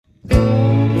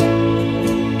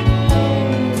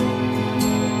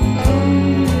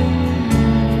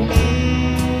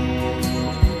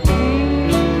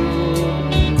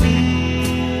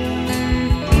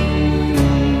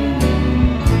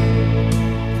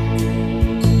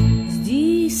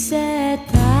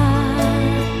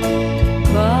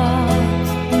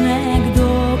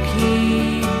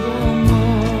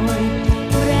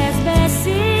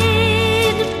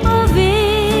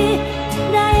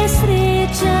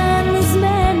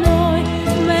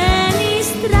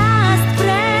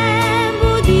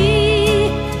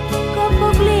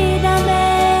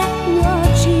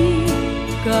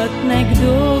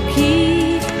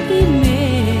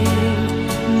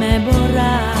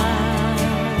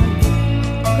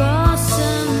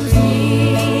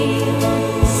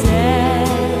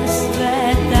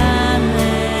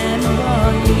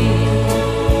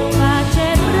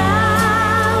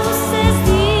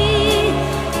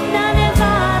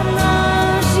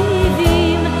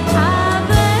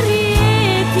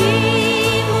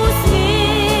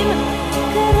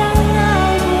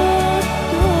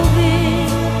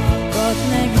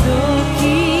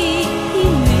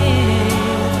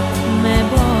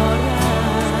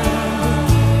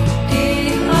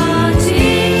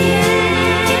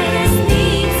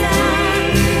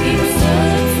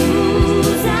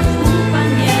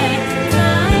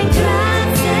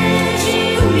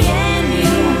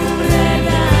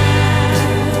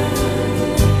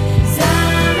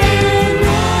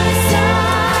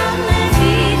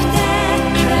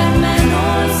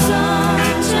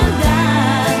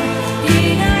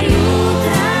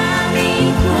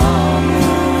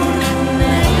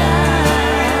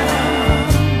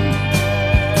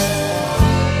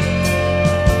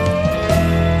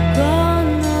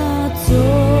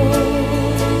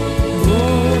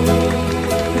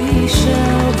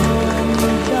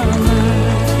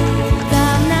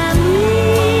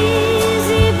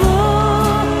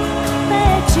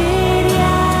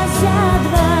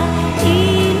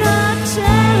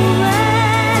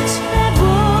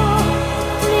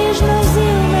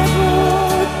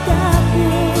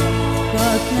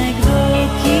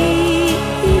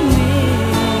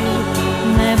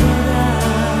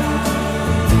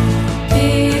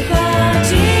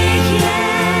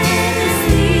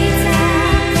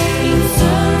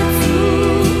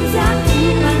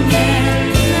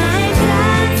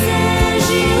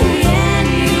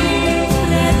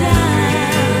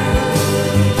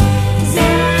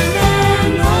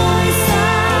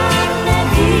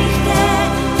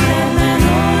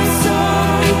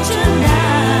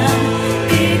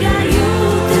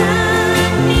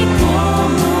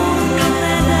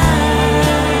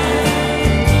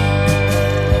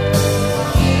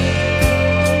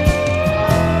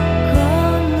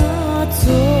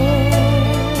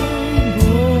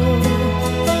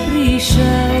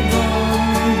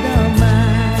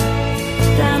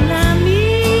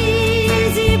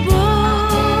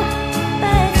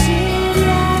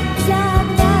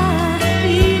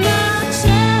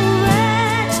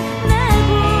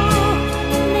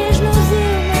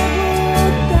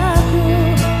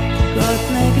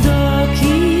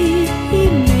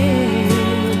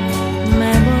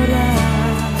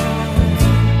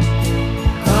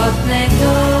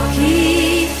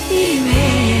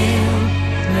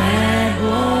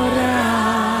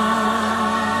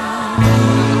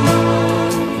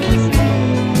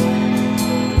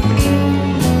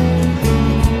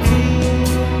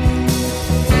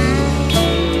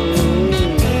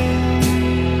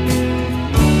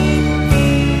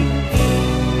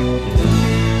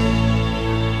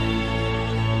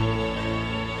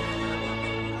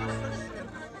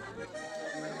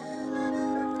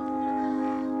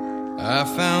I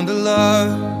found a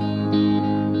love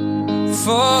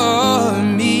for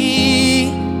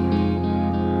me.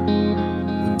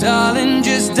 Well, darling,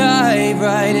 just dive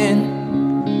right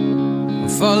in,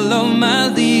 follow my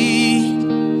lead.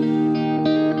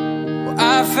 Well,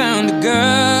 I found a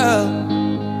girl,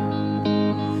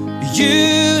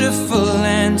 beautiful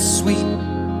and sweet.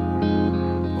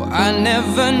 Well, I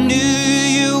never knew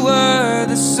you were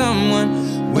the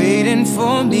someone waiting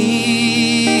for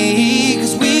me.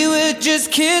 'Cause we were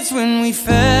just kids when we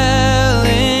fell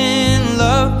in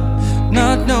love,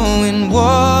 not knowing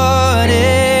what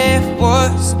it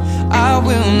was. I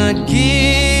will not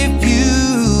give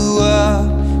you up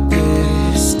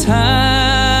this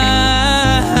time.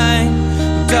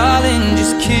 Darling,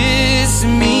 just kiss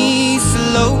me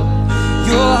slow.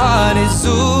 Your heart is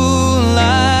all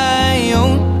I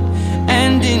own,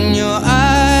 and in your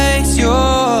eyes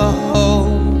you're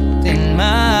holding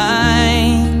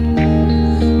mine.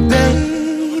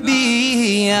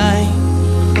 Baby, I'm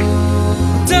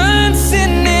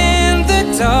dancing in the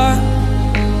dark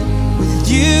with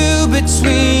you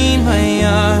between my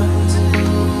arms,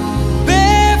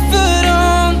 barefoot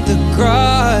on the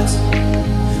grass,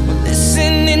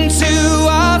 listening to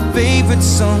our favorite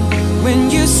song. When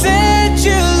you said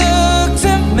you looked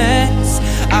a mess,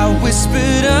 I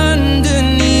whispered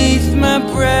underneath my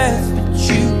breath, but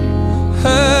you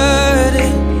heard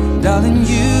it. Darling,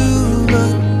 you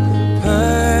look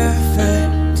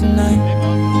perfect tonight.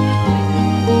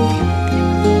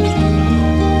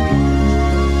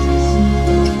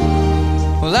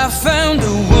 Well, I found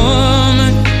a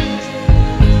woman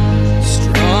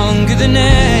stronger than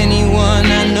anyone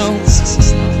I know.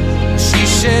 She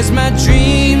shares my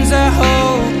dreams. I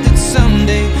hope that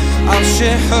someday I'll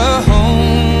share her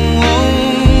home.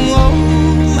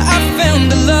 I found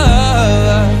a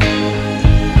love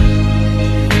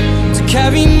to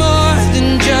carry more than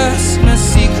just my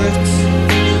secrets,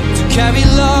 to carry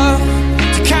love,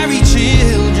 to carry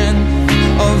children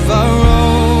of our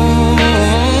own.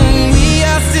 We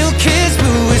are still kids,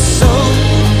 but we're so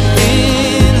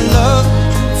in love,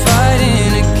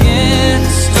 fighting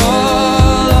against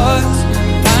all odds.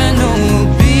 I know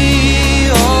we'll be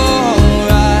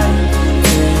alright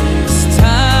this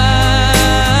time.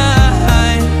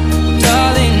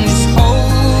 Darling, just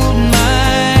hold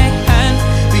my hand,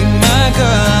 be my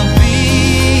girl, I'll be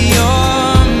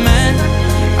your man.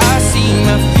 I see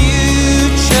my future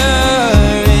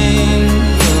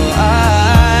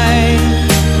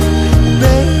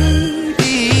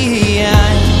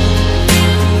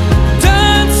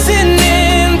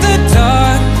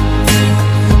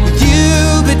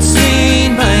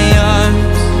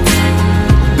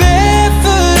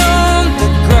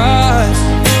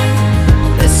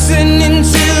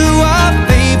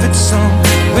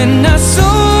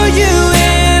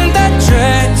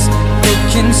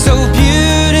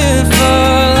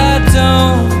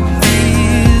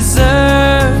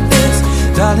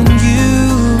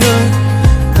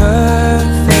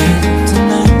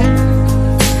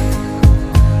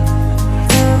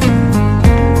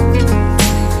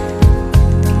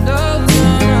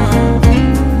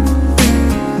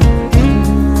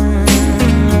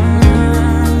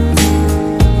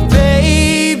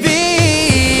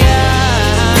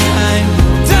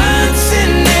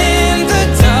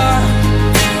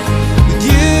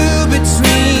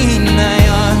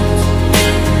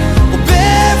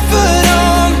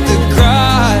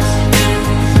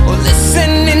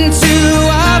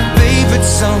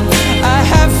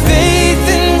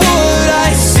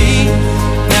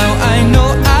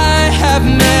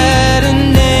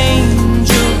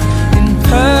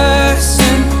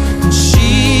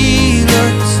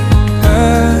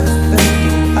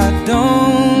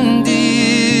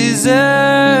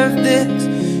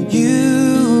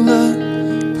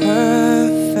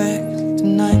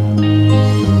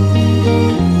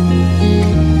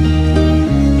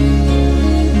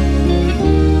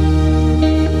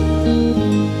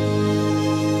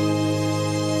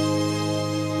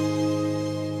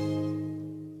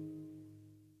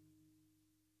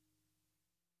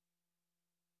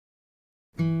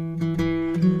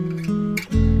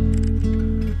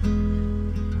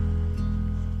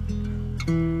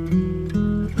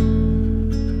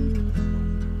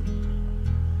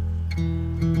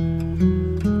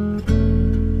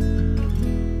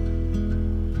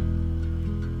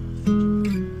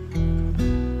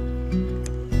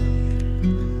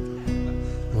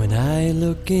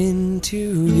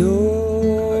into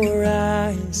your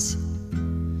eyes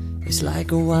is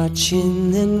like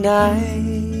watching the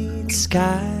night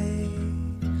sky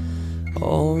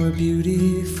or a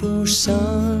beautiful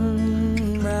sunrise.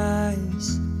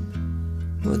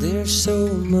 Oh, there's so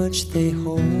much they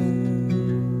hold,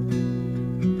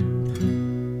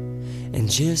 and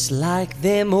just like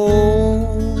them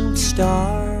old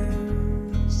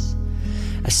stars,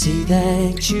 I see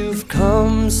that you've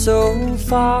come so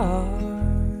far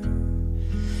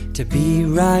to be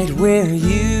right where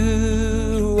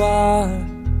you are.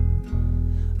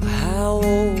 How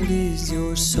old is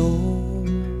your soul?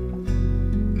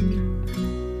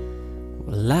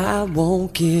 Well, I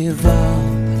won't give up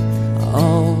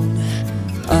on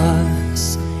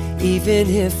us, even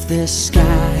if the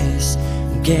skies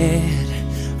get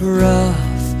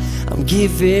rough. I'm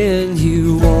giving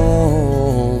you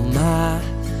all my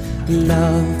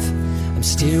love. I'm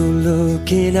still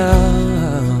looking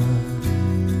up,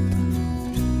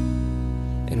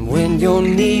 and when you're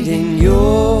needing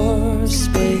your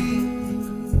space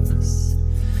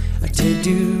to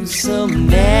do some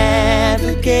navigating,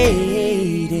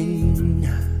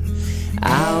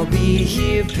 I'll be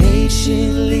here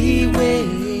patiently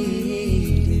waiting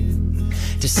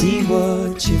to see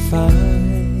what you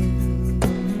find.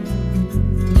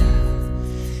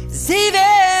 'Cause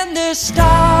even the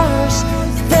stars,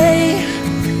 they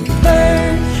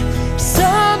burn,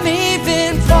 some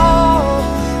even fall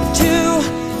to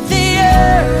the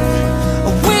earth.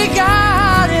 We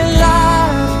got a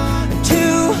lot to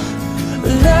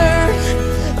learn.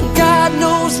 God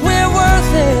knows we're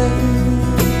worth it.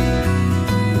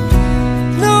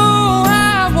 No,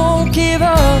 I won't give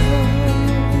up.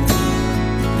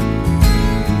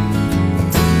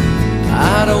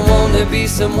 I don't want to be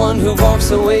someone who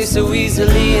walks away so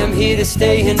easily. I'm here to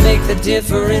stay and make the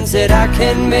difference that I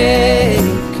can make.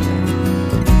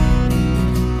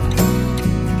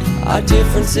 Our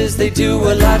differences, they do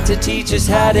a lot to teach us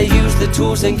how to use the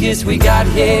tools and gifts we got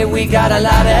here. We got a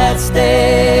lot at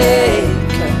stake,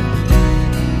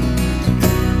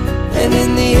 and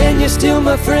in the end you're still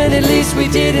my friend. At least we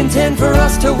did intend for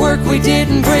us to work. We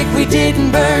didn't break, we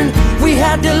didn't burn. We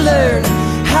had to learn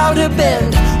how to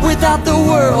bend without the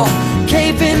world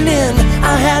caving in.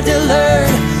 I had to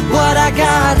learn what I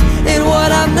got and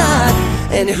what I'm not,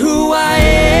 and who I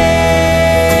am.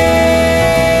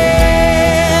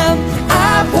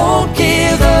 I won't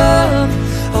give up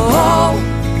on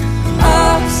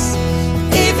us,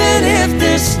 even if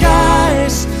the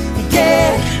skies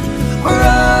get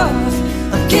rough.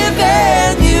 I'm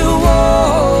giving you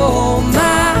all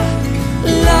my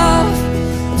love.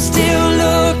 I'm still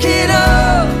looking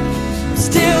up, I'm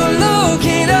still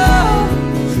looking up.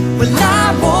 Well,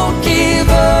 I won't give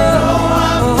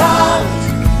up on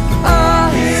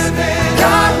us.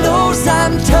 God knows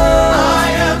I'm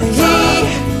tough. He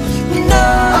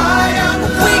knows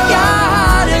we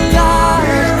got a lot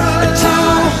to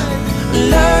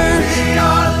learn.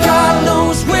 God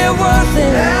knows we're worth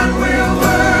it.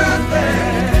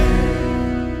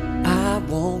 I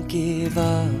won't give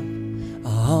up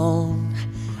on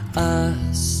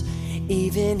us,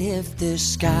 even if the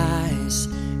skies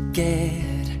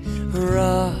get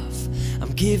rough.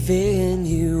 I'm giving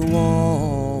you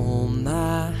all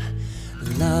my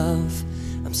love.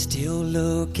 I'm still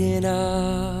looking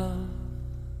up.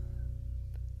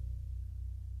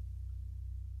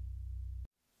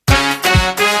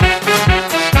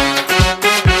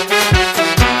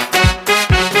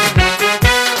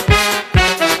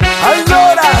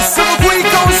 Allora, sono qui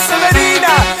con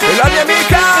Severina e la mia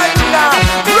amica Anna.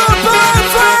 Gruppo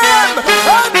FM,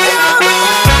 andiamo!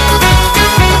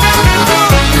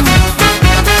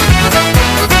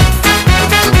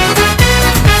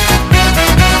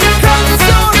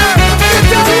 Canzone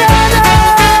italiana!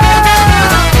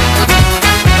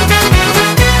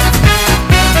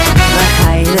 Ma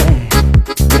hajde,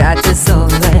 braće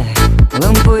zove,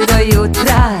 lumpuj do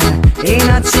jutra i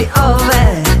noći ove.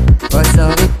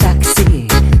 Pozovi taksi,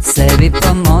 sebi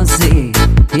pomozi,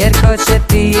 jer ko će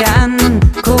pijan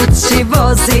kući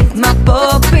vozit. Ma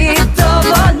popi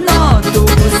dovoljno,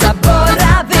 tugu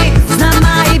zaboravi,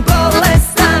 znama i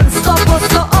bolestan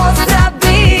 100%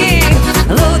 ozdravi.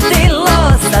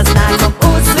 Ludilo sa znakom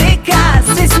uzvika,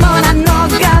 svi smo na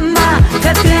nogama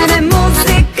kad krene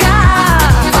muzika.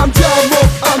 Andiamo,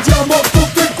 andiamo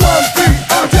tutti quanti,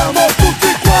 andiamo tutti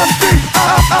quanti,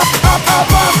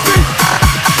 avanti.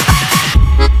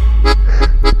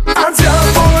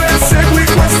 Andiamo e segui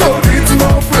questo ritmo,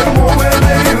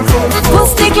 promuovere il corpo.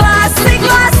 Pusti glas,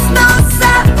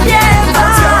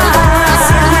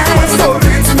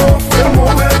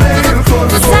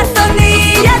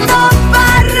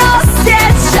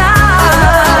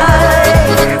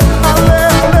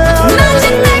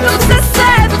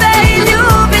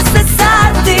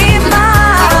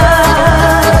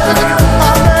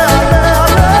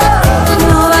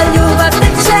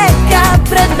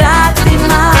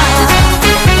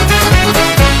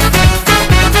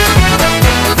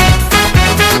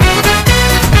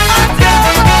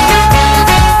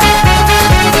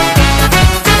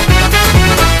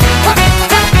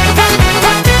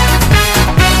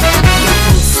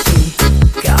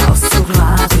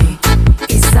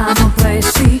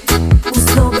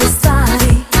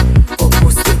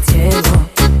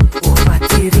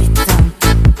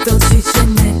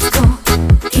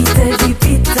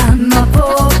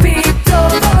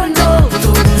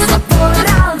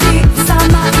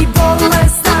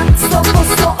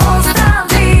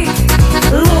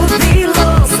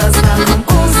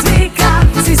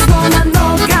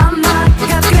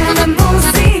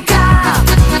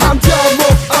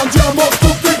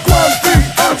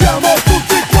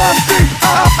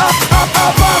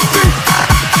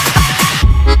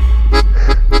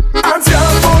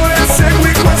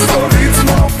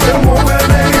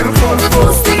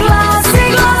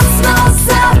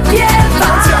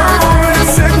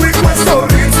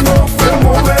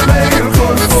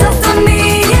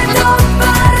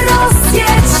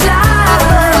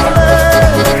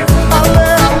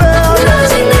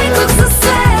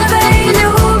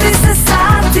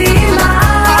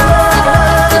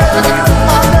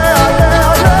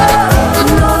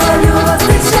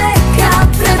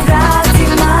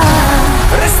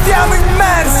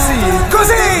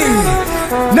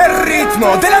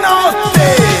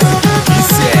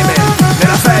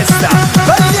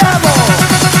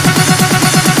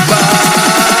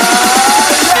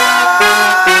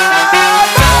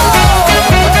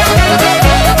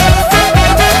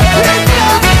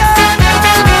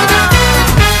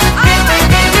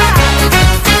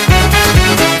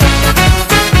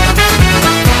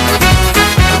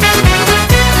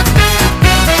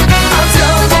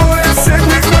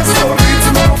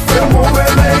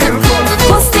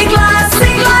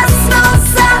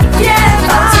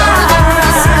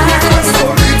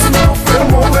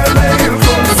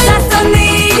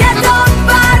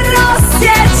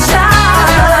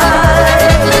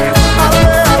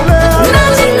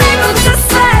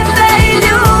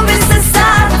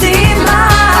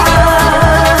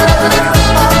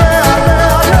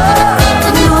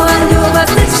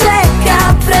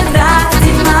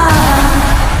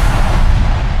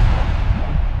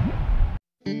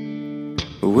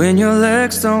 when your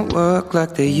legs don't work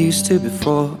like they used to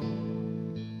before,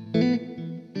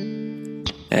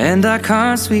 and I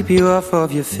can't sweep you off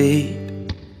of your feet.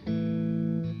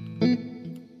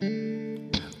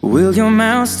 Will your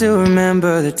mouth still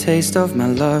remember the taste of my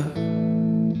love?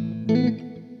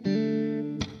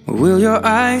 Will your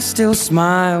eyes still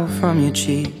smile from your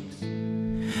cheeks?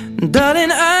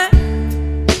 Darling, I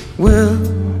will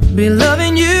be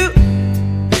loving you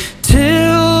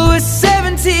till we're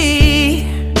 70.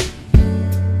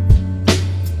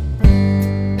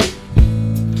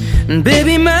 And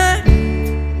baby, my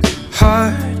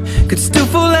heart could still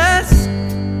fall as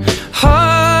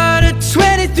hard at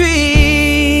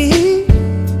 23.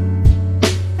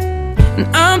 And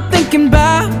I'm thinking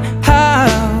about how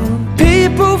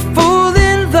people fall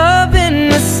in love in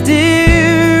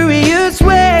mysterious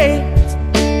ways.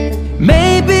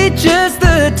 Maybe just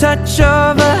the touch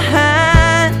of a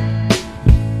hand.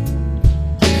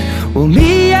 Well,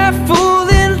 me, I fall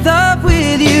in love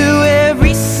with you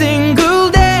every single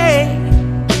day,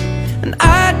 and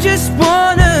I just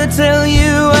wanna tell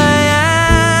you I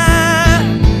am.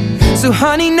 So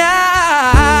honey,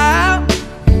 now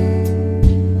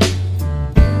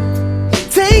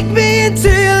take me into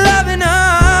your loving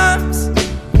arms.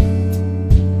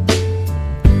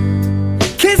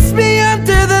 Kiss me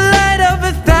under the light of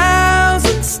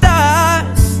 1,000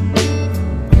 stars.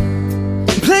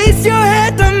 Place your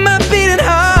head on my beating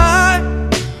heart.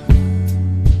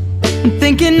 I'm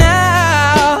thinking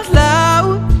out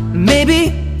loud, maybe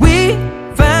we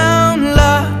found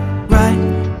love right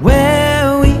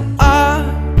where we are.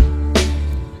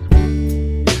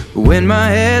 When my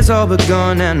hair's all but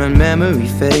gone and my memory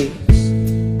fades,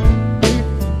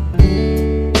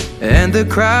 and the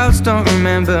crowds don't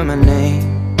remember my name,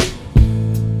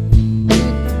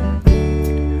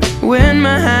 when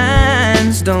my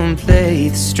hands don't play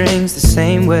the strings the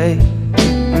same way,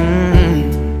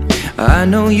 I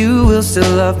know you will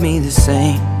still love me the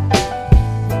same.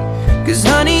 'Cause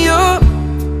honey, your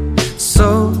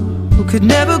soul could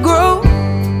never grow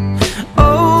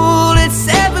old, it's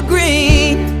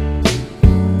evergreen.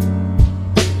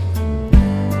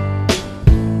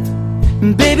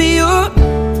 And baby, your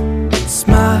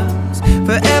smile's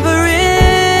forever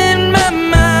in my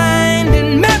mind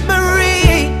and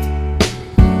memory.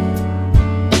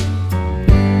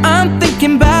 I'm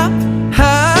thinking about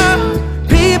how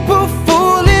people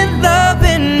fall in love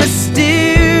in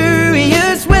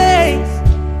mysterious ways,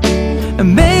 and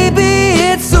maybe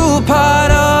it's all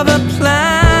part of a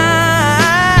plan.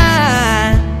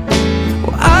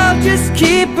 Well, I'll just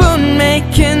keep on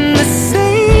making the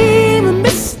same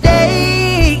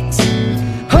mistakes,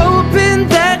 hoping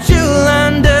that you'll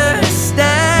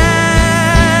understand.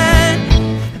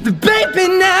 But baby,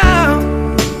 now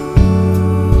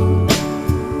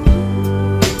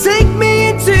take me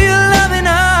into your loving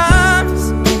arms.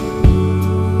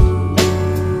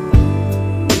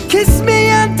 Kiss me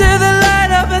under the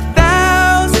light of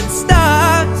 1,000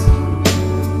 stars.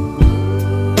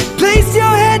 Place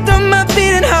your head on my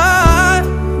beating heart.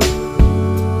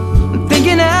 I'm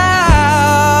thinking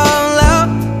out loud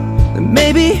that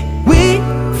maybe we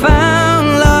found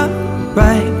love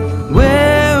right